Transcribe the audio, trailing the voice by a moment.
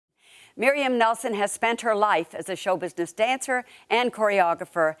Miriam Nelson has spent her life as a show business dancer and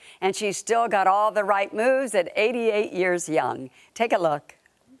choreographer, and she's still got all the right moves at 88 years young. Take a look.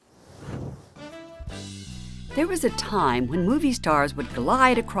 There was a time when movie stars would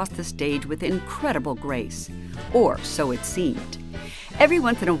glide across the stage with incredible grace, or so it seemed. Every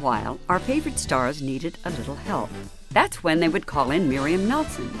once in a while, our favorite stars needed a little help. That's when they would call in Miriam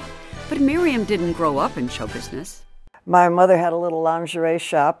Nelson. But Miriam didn't grow up in show business. My mother had a little lingerie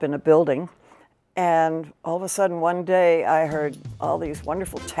shop in a building, and all of a sudden one day I heard all these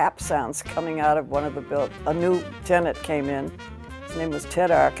wonderful tap sounds coming out of one of the buildings. A new tenant came in. His name was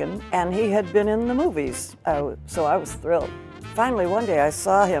Ted Arkin, and he had been in the movies, so I was thrilled. Finally, one day I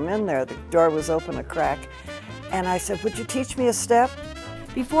saw him in there. The door was open a crack, and I said, "Would you teach me a step?"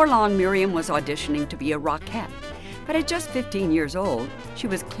 Before long, Miriam was auditioning to be a rockette, but at just 15 years old, she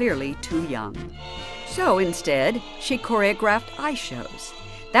was clearly too young. So instead, she choreographed ice shows.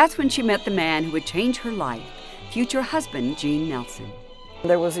 That's when she met the man who would change her life, future husband Gene Nelson.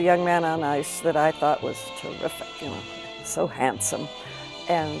 There was a young man on ice that I thought was terrific, so handsome,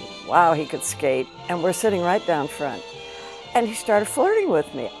 and wow, he could skate. And we're sitting right down front, and he started flirting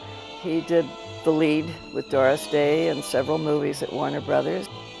with me. He did the lead with Doris Day in several movies at Warner Brothers.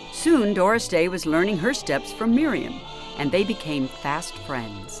 Soon, Doris Day was learning her steps from Miriam, and they became fast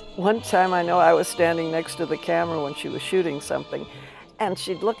friends. One time I know I was standing next to the camera when she was shooting something, and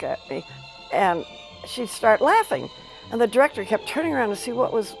she'd look at me, and she'd start laughing. And the director kept turning around to see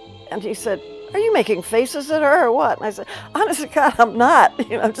what was, and he said, "Are you making faces at her or what?" And I said, "Honest to God, I'm not.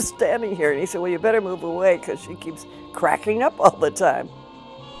 I'm just standing here." And he said, "Well, you better move away because she keeps cracking up all the time."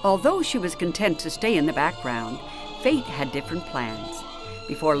 Although she was content to stay in the background, fate had different plans.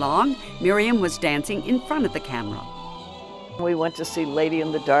 Before long, Miriam was dancing in front of the camera. We went to see Lady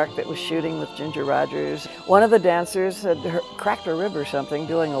in the Dark that was shooting with Ginger Rogers. One of the dancers had cracked her rib or something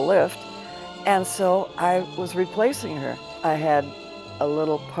doing a lift, and so I was replacing her. I had a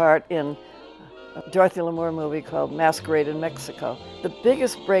little part in a Dorothy Lamour movie called Masquerade in Mexico. The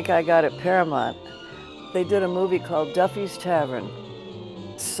biggest break I got at Paramount, they did a movie called Duffy's Tavern.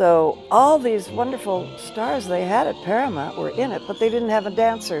 So all these wonderful stars they had at Paramount were in it, but they didn't have a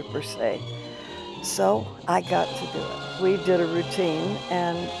dancer per se. So I got to do it. We did a routine,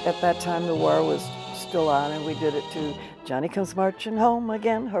 and at that time the war was still on, and we did it to Johnny Comes Marching Home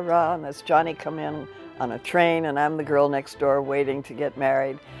Again, Hurrah, and that's Johnny come in on a train, and I'm the girl next door waiting to get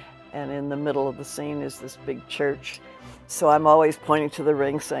married, and in the middle of the scene is this big church. So I'm always pointing to the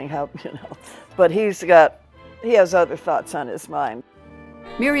ring saying how, but he has other thoughts on his mind.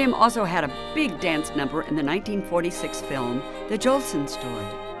 Miriam also had a big dance number in the 1946 film, The Jolson Story.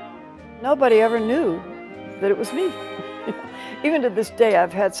 Nobody ever knew that it was me. Even to this day,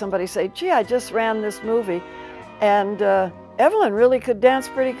 I've had somebody say, "Gee, I just ran this movie, and Evelyn really could dance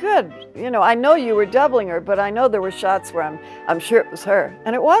pretty good. I know you were doubling her, but I know there were shots where I'm sure it was her."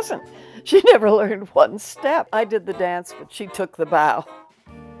 And it wasn't. She never learned one step. I did the dance, but she took the bow.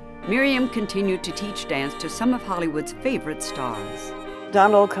 Miriam continued to teach dance to some of Hollywood's favorite stars.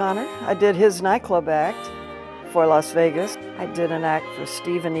 Donald O'Connor, I did his nightclub act for Las Vegas. I did an act for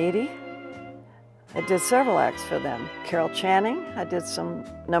Steve and Edie. I did several acts for them. Carol Channing, I did some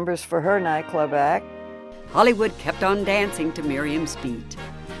numbers for her nightclub act. Hollywood kept on dancing to Miriam's beat.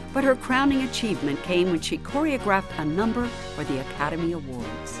 But her crowning achievement came when she choreographed a number for the Academy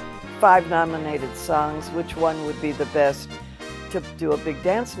Awards. 5 nominated songs, which one would be the best to do a big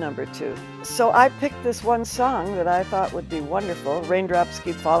dance number to? So I picked this one song that I thought would be wonderful, Raindrops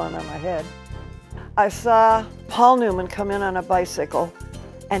Keep Falling on My Head. I saw Paul Newman come in on a bicycle,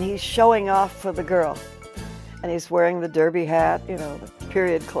 and he's showing off for the girl. And he's wearing the derby hat, the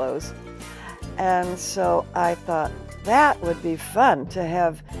period clothes. And so I thought that would be fun to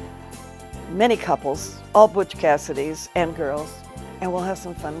have many couples, all Butch Cassidys and girls, and we'll have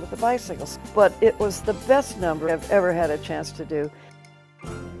some fun with the bicycles. But it was the best number I've ever had a chance to do.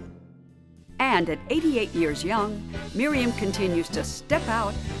 And at 88 years young, Miriam continues to step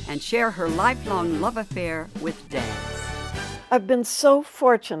out and share her lifelong love affair with dance. I've been so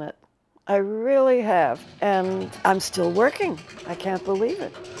fortunate. I really have. And I'm still working. I can't believe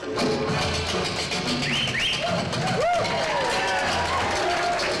it.